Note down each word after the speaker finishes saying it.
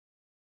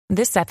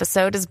This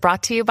episode is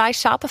brought to you by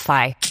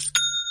Shopify.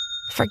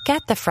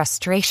 Forget the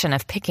frustration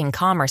of picking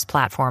commerce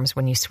platforms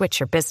when you switch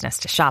your business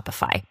to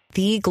Shopify,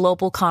 the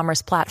global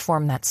commerce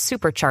platform that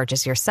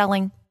supercharges your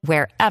selling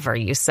wherever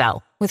you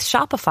sell. With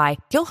Shopify,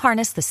 you'll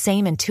harness the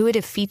same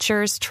intuitive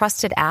features,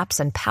 trusted apps,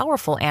 and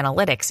powerful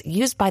analytics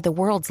used by the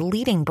world's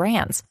leading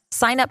brands.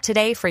 Sign up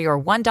today for your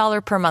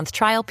 $1 per month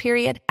trial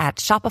period at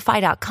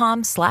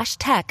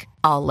shopify.com/tech,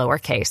 all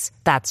lowercase.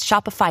 That's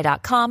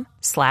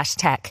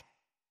shopify.com/tech.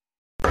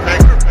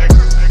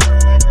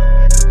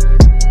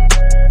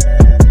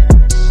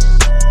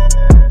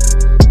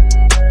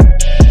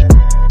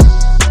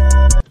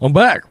 I'm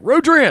back.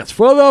 Rodrance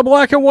for the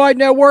Black and White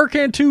Network,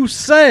 and to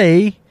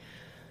say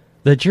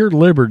that your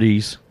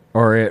liberties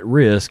are at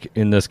risk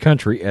in this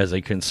country as a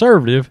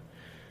conservative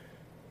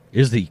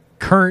is the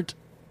current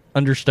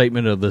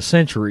understatement of the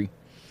century.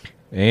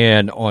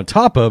 And on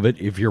top of it,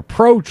 if you're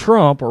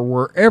pro-Trump or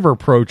wherever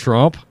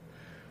pro-Trump,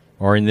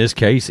 or in this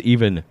case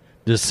even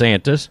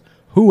DeSantis,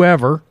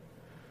 whoever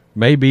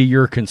may be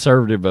your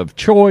conservative of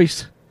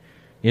choice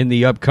in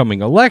the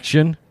upcoming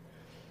election,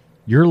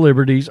 your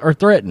liberties are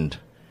threatened.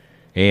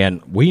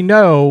 And we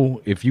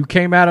know if you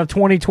came out of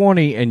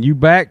 2020 and you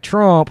back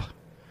Trump,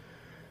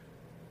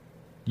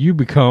 you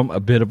become a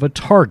bit of a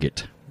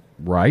target,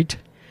 right?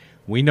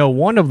 We know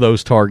one of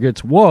those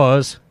targets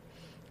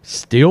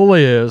still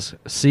is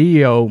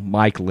CEO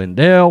Mike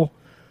Lindell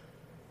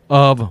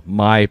of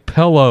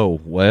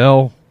MyPillow.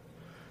 Well,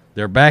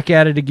 they're back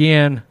at it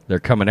again. They're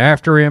coming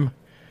after him.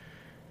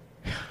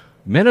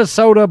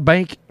 Minnesota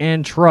Bank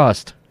and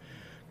Trust.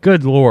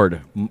 Good Lord.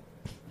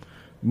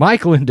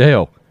 Mike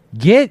Lindell.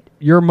 Get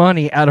your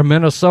money out of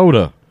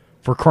Minnesota,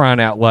 for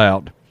crying out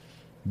loud.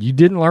 You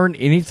didn't learn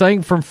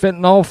anything from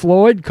Fentanyl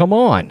Floyd? Come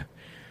on.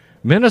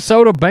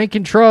 Minnesota Bank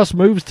and Trust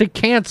moves to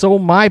cancel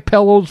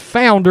MyPillow's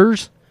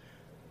founders'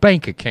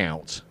 bank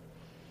accounts.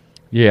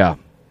 Yeah,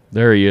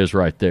 there he is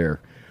right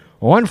there.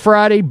 On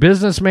Friday,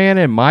 businessman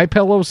and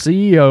MyPillow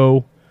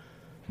CEO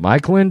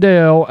Mike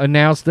Lindell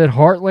announced that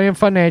Heartland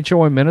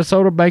Financial and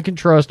Minnesota Bank and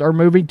Trust are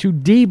moving to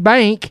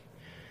debank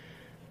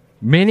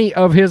many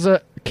of his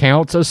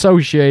accounts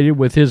associated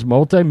with his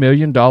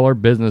multi-million-dollar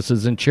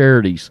businesses and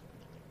charities.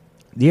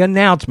 The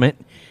announcement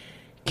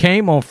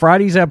came on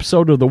Friday's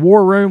episode of The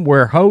War Room,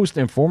 where host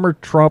and former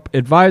Trump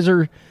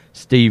advisor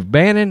Steve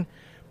Bannon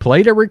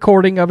played a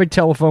recording of a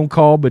telephone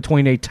call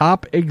between a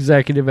top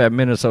executive at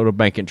Minnesota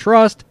Bank and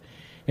Trust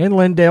and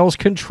Lindell's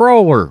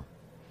controller.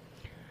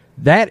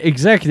 That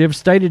executive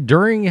stated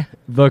during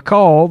the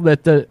call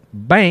that the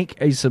bank,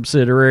 a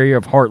subsidiary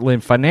of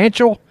Heartland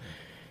Financial,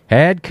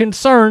 had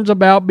concerns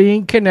about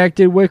being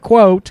connected with,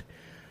 quote,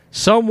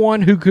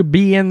 someone who could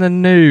be in the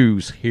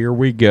news. Here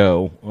we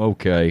go.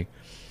 Okay.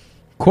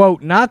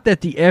 Quote, not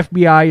that the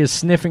FBI is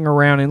sniffing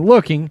around and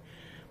looking,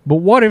 but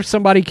what if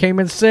somebody came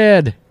and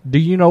said, do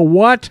you know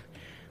what?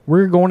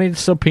 We're going to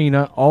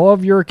subpoena all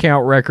of your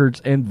account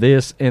records and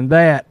this and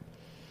that.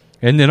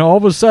 And then all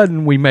of a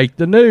sudden we make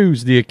the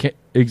news, the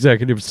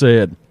executive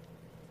said.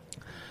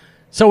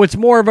 So it's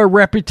more of a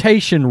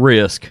reputation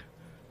risk.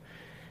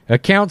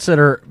 Accounts that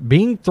are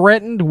being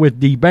threatened with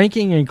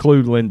debanking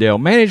include Lindell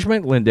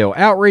Management, Lindell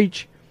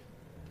Outreach,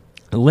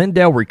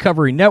 Lindell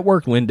Recovery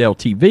Network, Lindell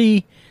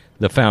TV,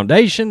 the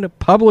Foundation,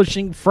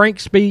 Publishing,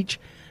 Frank Speech,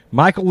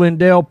 Michael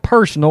Lindell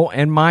Personal,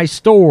 and My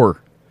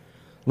Store.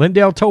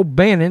 Lindell told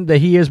Bannon that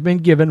he has been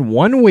given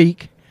 1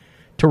 week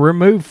to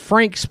remove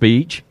Frank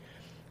Speech,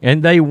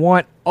 and they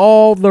want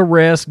all the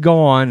rest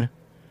gone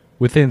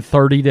within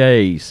 30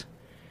 days.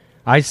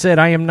 I said,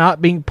 I am not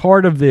being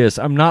part of this.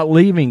 I'm not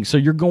leaving, so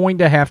you're going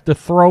to have to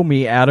throw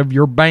me out of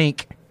your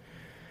bank.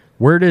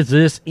 Where does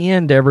this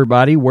end,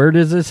 everybody? Where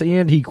does this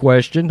end, he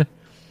questioned.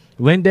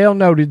 Lindell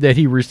noted that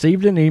he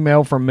received an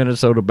email from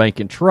Minnesota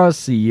Bank and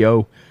Trust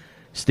CEO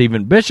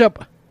Stephen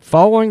Bishop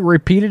following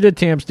repeated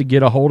attempts to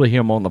get a hold of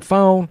him on the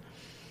phone,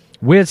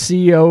 with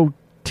CEO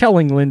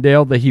telling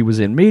Lindell that he was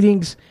in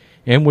meetings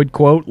and would,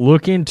 quote,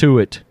 look into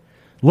it.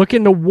 Look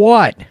into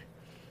what?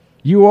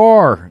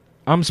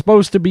 I'm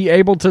supposed to be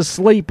able to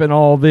sleep in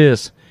all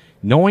this,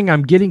 knowing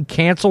I'm getting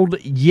canceled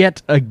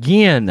yet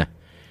again.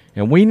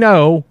 And we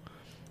know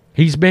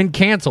he's been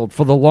canceled.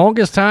 For the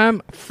longest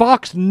time,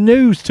 Fox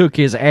News took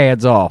his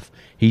ads off.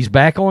 He's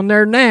back on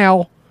there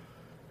now.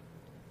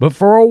 But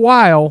for a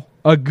while,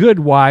 a good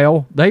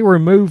while, they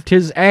removed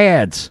his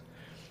ads.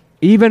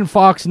 Even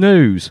Fox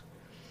News.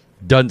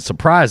 Doesn't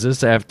surprise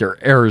us after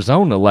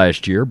Arizona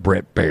last year,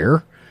 Brett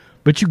Baer.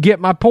 But you get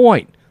my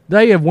point.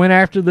 They have went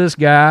after this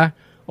guy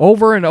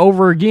over and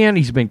over again.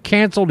 He's been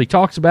canceled. He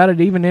talks about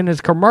it even in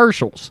his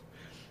commercials.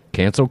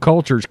 Cancel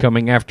culture's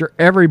coming after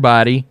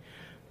everybody.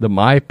 The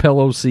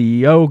MyPillow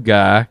CEO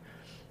guy,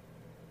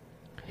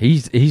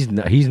 he's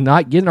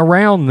not getting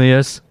around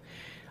this.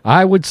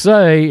 I would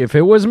say, if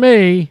it was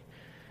me,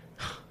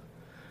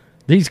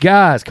 these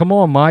guys, come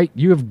on, Mike,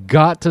 you have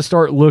got to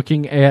start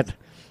looking at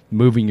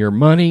moving your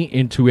money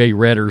into a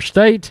redder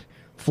state,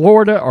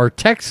 Florida or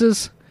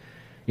Texas,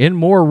 in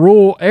more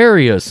rural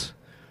areas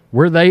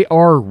where they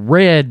are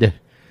red,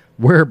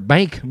 where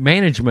bank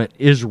management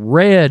is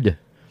red.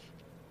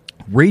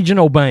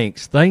 regional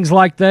banks, things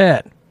like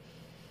that.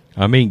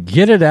 I mean,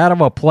 get it out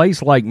of a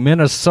place like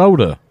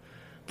Minnesota,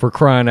 for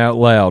crying out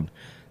loud.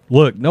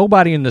 Look,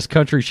 nobody in this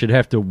country should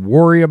have to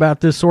worry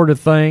about this sort of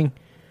thing,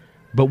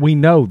 but we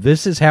know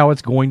this is how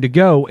it's going to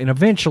go, and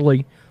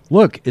eventually,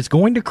 look, it's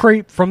going to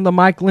creep from the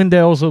Mike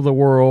Lindells of the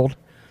world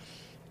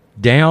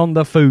down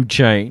the food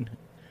chain.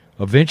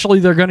 Eventually,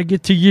 they're going to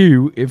get to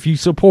you if you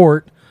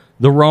support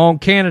the wrong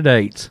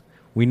candidates.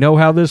 We know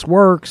how this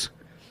works.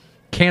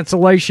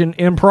 Cancellation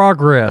in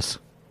progress.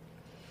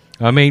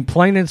 I mean,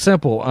 plain and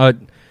simple.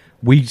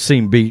 We've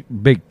seen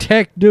big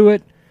tech do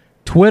it,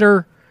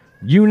 Twitter,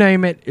 you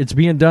name it. It's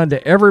being done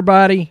to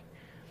everybody.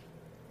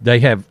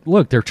 They're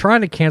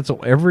trying to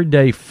cancel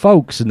everyday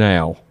folks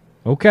now.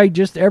 Okay,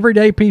 just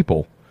everyday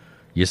people.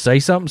 You say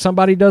something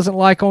somebody doesn't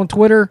like on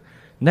Twitter,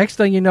 next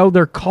thing you know,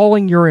 they're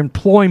calling your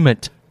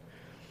employment.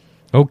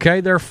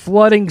 Okay, they're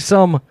flooding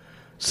some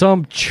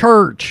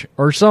church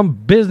or some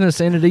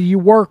business entity you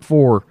work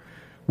for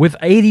with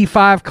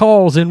 85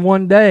 calls in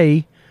one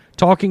day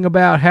talking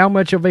about how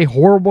much of a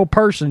horrible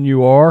person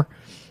you are,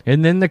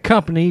 and then the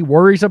company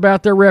worries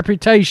about their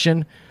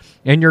reputation,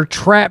 and you're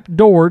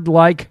trap-doored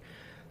like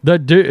Luke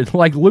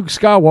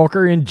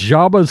Skywalker in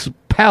Jabba's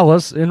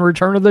palace in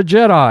Return of the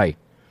Jedi.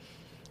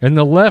 And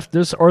the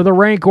leftists are the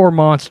Rancor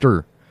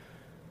monster.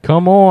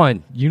 Come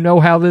on. You know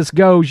how this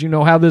goes. You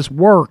know how this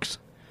works.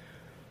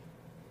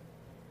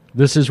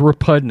 This is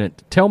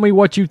repugnant. Tell me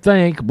what you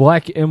think,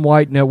 Black and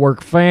White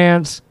Network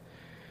fans.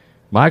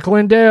 Mike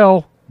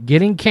Lindell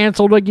getting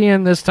canceled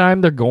again. This time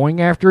they're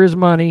going after his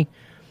money.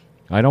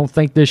 I don't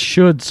think this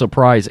should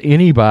surprise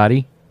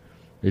anybody.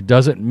 It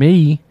doesn't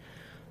me.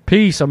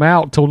 Peace. I'm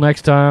out. Till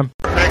next time.